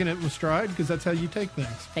you're taking it with stride because that's how you take things.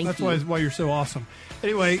 Thank that's you. why you're so awesome.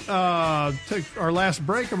 Anyway, take our last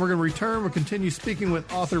break, and we're going to return. We'll continue speaking with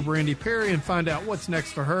author Brandy Perry and find out what's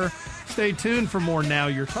next for her. Stay tuned for more Now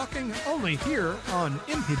You're Talking, only here on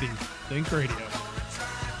MPB Think Radio.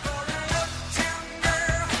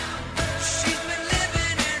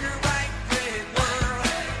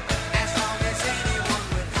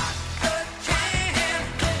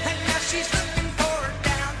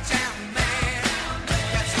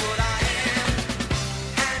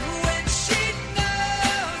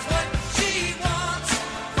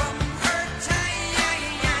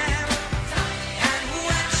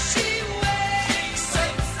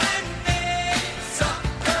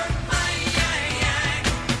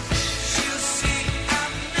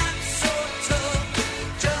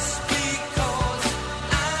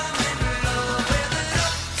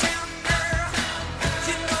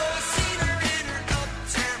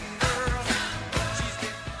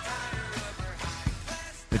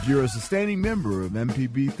 If you're a sustaining member of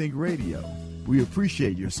MPB Think Radio, we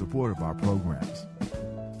appreciate your support of our programs.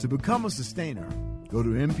 To become a sustainer, go to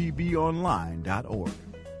mpbonline.org.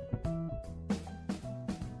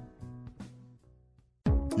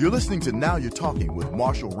 You're listening to Now You're Talking with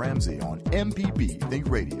Marshall Ramsey on MPB Think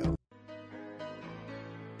Radio.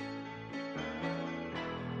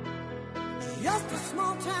 Just a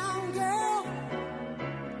small town girl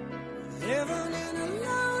living in a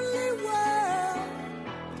lonely world.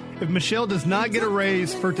 If Michelle does not get a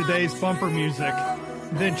raise for today's bumper music,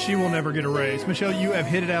 then she will never get a raise. Michelle, you have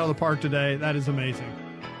hit it out of the park today. That is amazing.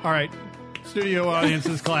 All right, studio audience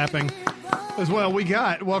is clapping as well.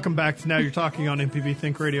 Welcome back to Now You're Talking on MPB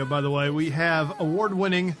Think Radio, by the way. We have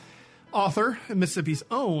award-winning author, Mississippi's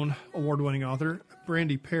own award-winning author,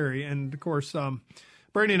 Brandy Perry. And, of course,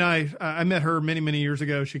 Brandy and I met her many, many years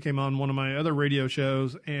ago. She came on one of my other radio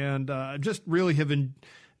shows, and just really have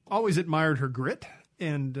always admired her grit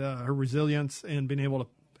and her resilience and being able to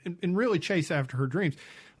and really chase after her dreams.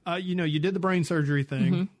 You did the brain surgery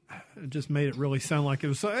thing. It just made it really sound like it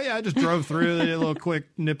was, I just drove through it, a little quick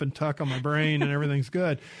nip and tuck on my brain and everything's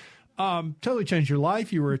good. Totally changed your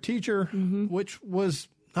life. You were a teacher, which was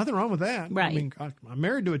nothing wrong with that. Right. I mean, God, I'm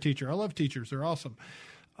married to a teacher. I love teachers. They're awesome.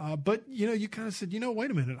 But, you kind of said, wait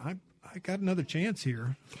a minute. I got another chance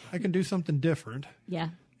here. I can do something different. Yeah.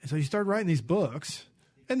 And so you started writing these books.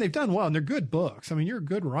 And they've done well, and they're good books. I mean, you're a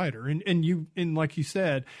good writer, and like you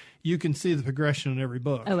said, you can see the progression in every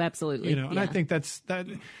book. Oh, absolutely. And I think that's that.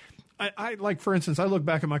 I like, for instance, I look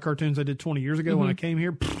back at my cartoons I did 20 years ago when I came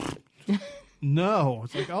here. No,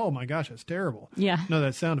 it's like, oh my gosh, that's terrible. Yeah. No,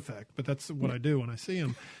 that sound effect, but that's what I do when I see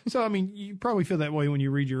them. So, I mean, you probably feel that way when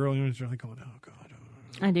you read your early ones. You're like going, oh God.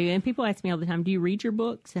 I do. And people ask me all the time, do you read your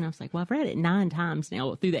books? And I was like, well, I've read it 9 times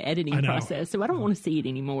now through the editing process, so I don't want to see it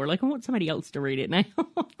anymore. Like, I want somebody else to read it now.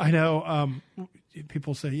 I know.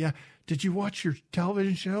 People say, yeah, did you watch your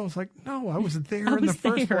television show? It's like, no, I wasn't there in the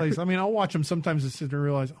first place. I mean, I'll watch them sometimes and sit there and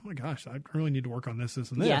realize, oh my gosh, I really need to work on this, and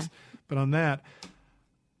this. Yeah. But on that,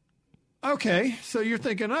 okay, so you're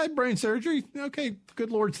thinking, I had brain surgery. Okay,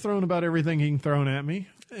 good Lord's thrown about everything he can throw at me.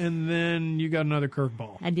 And then you got another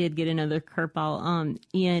curveball. I did get another curveball.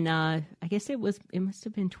 In I guess it must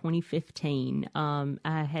have been 2015.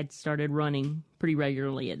 I had started running pretty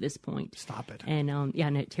regularly at this point. Stop it. And no,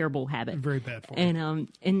 terrible habit. Very bad for you.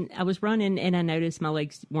 And I was running, and I noticed my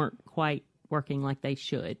legs weren't quite working like they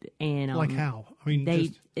should. And Like how? I mean, they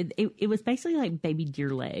just it was basically like baby deer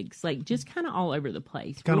legs, like just kind of all over the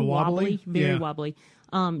place, Kinda real wobbly? very Yeah. wobbly.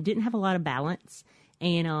 Didn't have a lot of balance,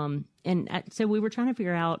 and so we were trying to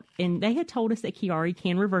figure out, and they had told us that Chiari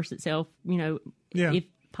can reverse itself, Yeah. if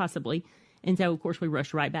possibly, and so of course we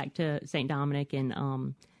rushed right back to St. Dominic,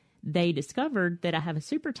 and they discovered that I have a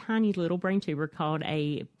super tiny little brain tumor called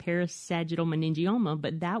a parasagittal meningioma,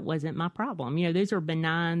 but that wasn't my problem. Those are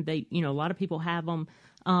benign. They, a lot of people have them.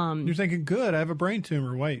 you're thinking, good, I have a brain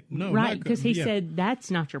tumor. Wait, no, Right, not good. because he Yeah. said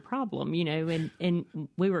that's not your problem, and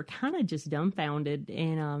we were kind of just dumbfounded,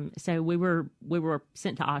 and so we were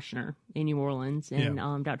sent to Ochsner in New Orleans, and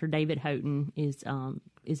Yeah. Dr. David Houghton is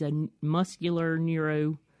a muscular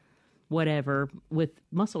neuro whatever with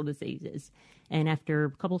muscle diseases, and after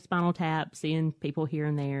a couple spinal taps, seeing people here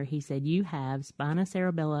and there, he said you have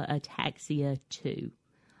spinocerebellar ataxia 2.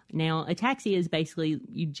 Now, ataxia is basically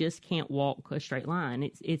you just can't walk a straight line.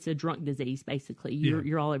 It's a drunk disease, basically.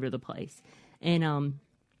 You're all over the place. And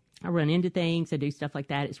I run into things. I do stuff like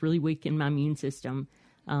that. It's really weak in my immune system.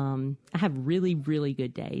 I have really, really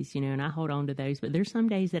good days, and I hold on to those. But there's some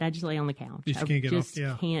days that I just lay on the couch. You just can't get off,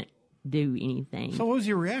 yeah. Can't do anything. So what was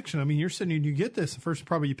your reaction? I mean, you're sitting and you get this. First,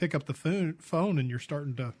 probably you pick up the phone and you're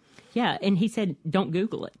starting to... Yeah, and he said, don't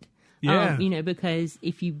Google it. Yeah. Because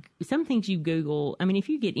some things you Google, I mean, if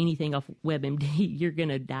you get anything off WebMD, you're going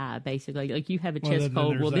to die, basically. Like you have a Well, chest then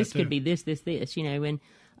cold. there's Well, that this too. could be this, and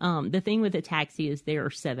the thing with ataxia is there are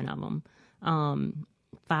 7 of them.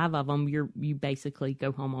 5 of them, you basically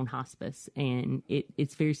go home on hospice, and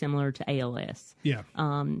it's very similar to ALS. Yeah.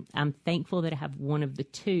 I'm thankful that I have one of the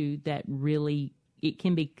 2 that really, it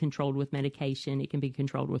can be controlled with medication. It can be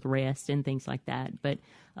controlled with rest and things like that. But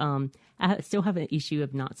I still have an issue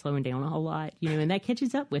of not slowing down a whole lot, and that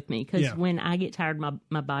catches up with me because Yeah. when I get tired,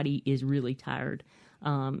 my body is really tired.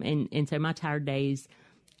 And so my tired days,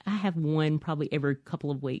 I have one probably every couple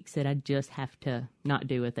of weeks that I just have to not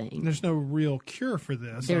do a thing. There's no real cure for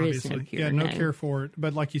this, There is obviously. no cure, Yeah, no no. cure for it.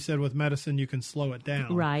 But like you said, with medicine, you can slow it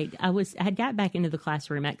down. Right. I had got back into the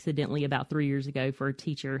classroom accidentally about 3 years ago for a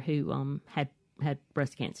teacher who had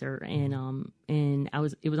breast cancer, and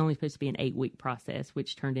it was only supposed to be an 8-week process,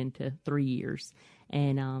 which turned into 3 years,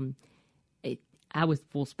 and I was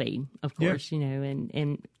full speed, of course,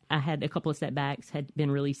 and I had a couple of setbacks, had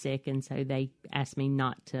been really sick, and so they asked me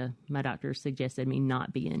not to. My doctor suggested me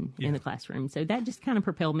not be in the classroom, so that just kind of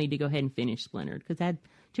propelled me to go ahead and finish Splintered because I had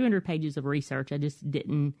 200 pages of research. I just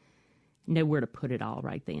didn't know where to put it all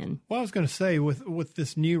right then. Well, I was going to say, with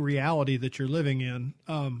this new reality that you're living in,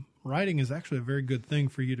 writing is actually a very good thing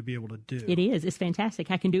for you to be able to do. It is. It's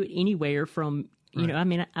fantastic. I can do it anywhere from, I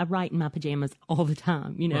mean, I write in my pajamas all the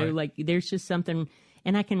time, Right. like there's just something,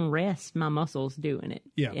 and I can rest my muscles doing it.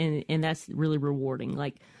 Yeah. And that's really rewarding.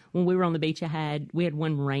 Like when we were on the beach, we had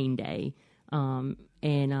one rain day. So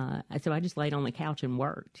I just laid on the couch and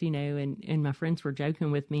worked, and my friends were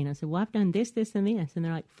joking with me, and I said, well, I've done this, this, and this. And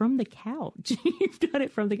they're like, from the couch? You've done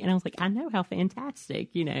it and I was like, I know, how fantastic,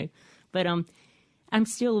 but, I'm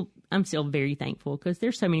still very thankful because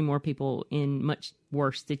there's so many more people in much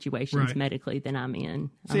worse situations Right. medically than I'm in.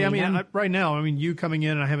 See, I'm right now, you coming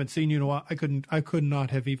in and I haven't seen you in a while, I could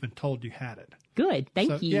not have even told you had it. good.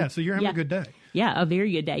 Thank you. Yeah, so you're having a good day. Yeah, a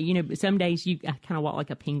very good day. But some days I kind of walk like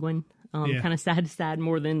a penguin, Yeah. kind of side to side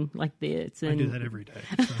more than like this. And, I do that every day.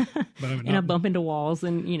 So, but and I bump into walls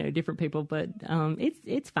and different people, but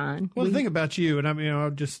it's fine. Well, the thing about you,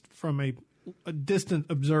 and just from a distant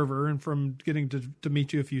observer and from getting to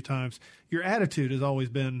meet you a few times, your attitude has always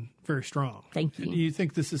been very strong. Thank you. Do you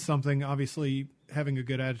think this is something, obviously, having a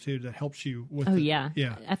good attitude that helps you with Oh it? yeah.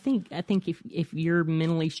 I think if you're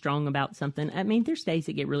mentally strong about something, there's days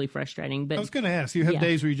that get really frustrating, but I was going to ask, you have Yeah.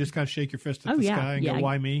 days where you just kind of shake your fist at Oh, the yeah, sky and yeah. go,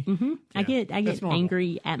 why me? Mm-hmm. I Yeah. get That's normal.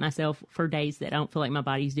 angry at myself for days that I don't feel like my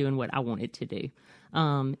body's doing what I want it to do.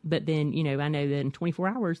 But then, I know that in 24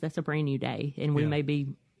 hours, that's a brand new day, and we Yeah. may be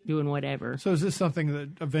doing whatever. So is this something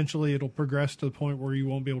that eventually it'll progress to the point where you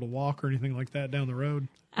won't be able to walk or anything like that down the road?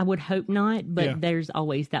 I would hope not, but Yeah. there's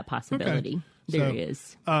always that possibility. There So,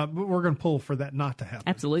 is. But we're going to pull for that not to happen.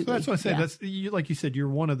 Absolutely. So that's what I said. Yeah. That's like you said, you're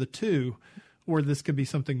one of the 2 where this could be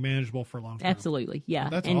something manageable for a long time. Absolutely, yeah.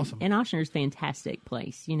 That's and, awesome. And Ochsner's a fantastic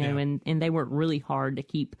place, Yeah. and they work really hard to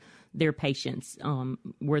keep their patients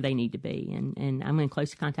where they need to be. And I'm in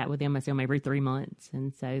close contact with them. I see them every 3 months,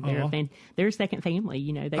 and so they're Aw. they're a second family.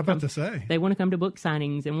 They I'm about to say. they want to come to book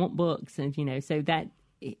signings and want books, and so that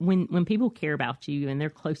when people care about you and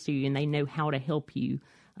they're close to you and they know how to help you,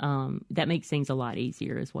 that makes things a lot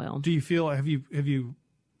easier as well. Do you feel, have you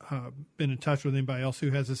been in touch with anybody else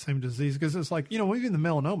who has the same disease, because it's like, even the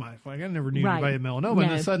melanoma. Like I never knew Right. anybody had melanoma, No.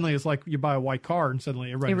 and then suddenly it's like you buy a white car, and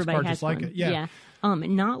suddenly everybody's car Everybody has just like one. it. Yeah.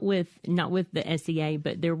 Not with the SCA,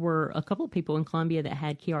 but there were a couple of people in Columbia that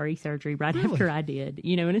had Chiari surgery right after I did.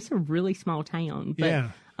 And it's a really small town. But, Yeah.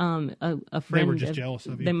 a friend were just jealous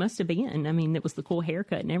of you. They must have been. I mean, it was the cool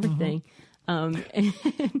haircut and everything.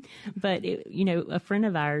 But a friend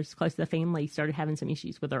of ours, close to the family, started having some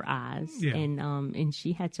issues with her eyes, Yeah. and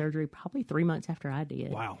she had surgery probably 3 months after I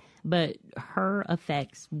did. Wow. But her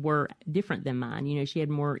effects were different than mine. She had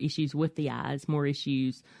more issues with the eyes, more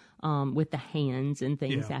issues with the hands and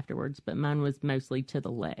things Yeah. afterwards. But mine was mostly to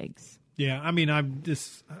the legs. Yeah, I mean, I'm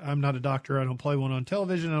not a doctor. I don't play one on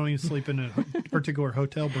television. I don't even sleep in a particular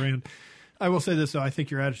hotel brand. I will say this, though. I think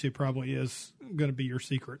your attitude probably is going to be your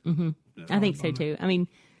secret. I think so too. I mean,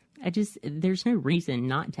 there's no reason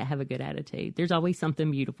not to have a good attitude. There's always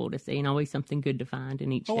something beautiful to see and always something good to find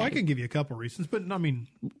in each day. I can give you a couple reasons, but I mean,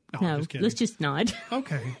 I'm No, just kidding. let's just not.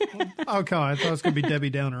 Okay. Okay. I thought it was going to be Debbie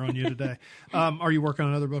Downer on you today. Are you working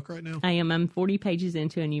on another book right now? I am. I'm 40 pages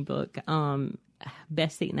into a new book.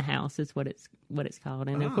 Best Seat in the House is what it's called,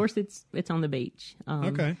 and of course it's on the beach.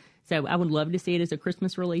 Okay. So I would love to see it as a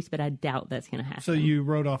Christmas release, but I doubt that's going to happen. So you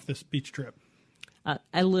wrote off this beach trip.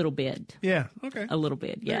 A little bit. Yeah. Okay. A little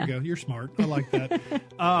bit, yeah. There you go. You're smart. I like that.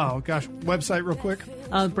 Oh, gosh. Website real quick.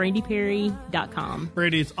 BrandyPerry.com.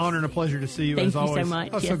 Brady, it's an honor and a pleasure to see you Thank as you so always. much.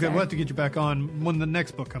 Oh, so Yes, good. sir. We'll have to get you back on when the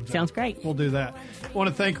next book comes out. Sounds great. We'll do that. I want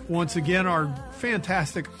to thank once again our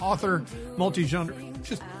fantastic author, multi-genre,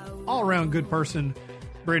 just all-around good person,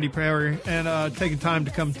 Brandy Perry, and taking time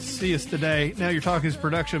to come see us today. Now You're Talking is a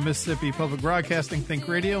production of Mississippi Public Broadcasting Think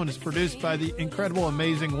Radio, and is produced by the incredible,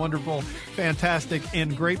 amazing, wonderful, fantastic,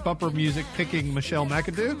 and great bumper music picking Michelle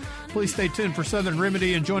McAdoo. Please stay tuned for Southern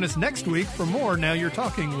Remedy and join us next week for more Now You're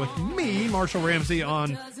Talking with me, Marshall Ramsey,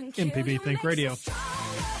 on MPB Think Radio.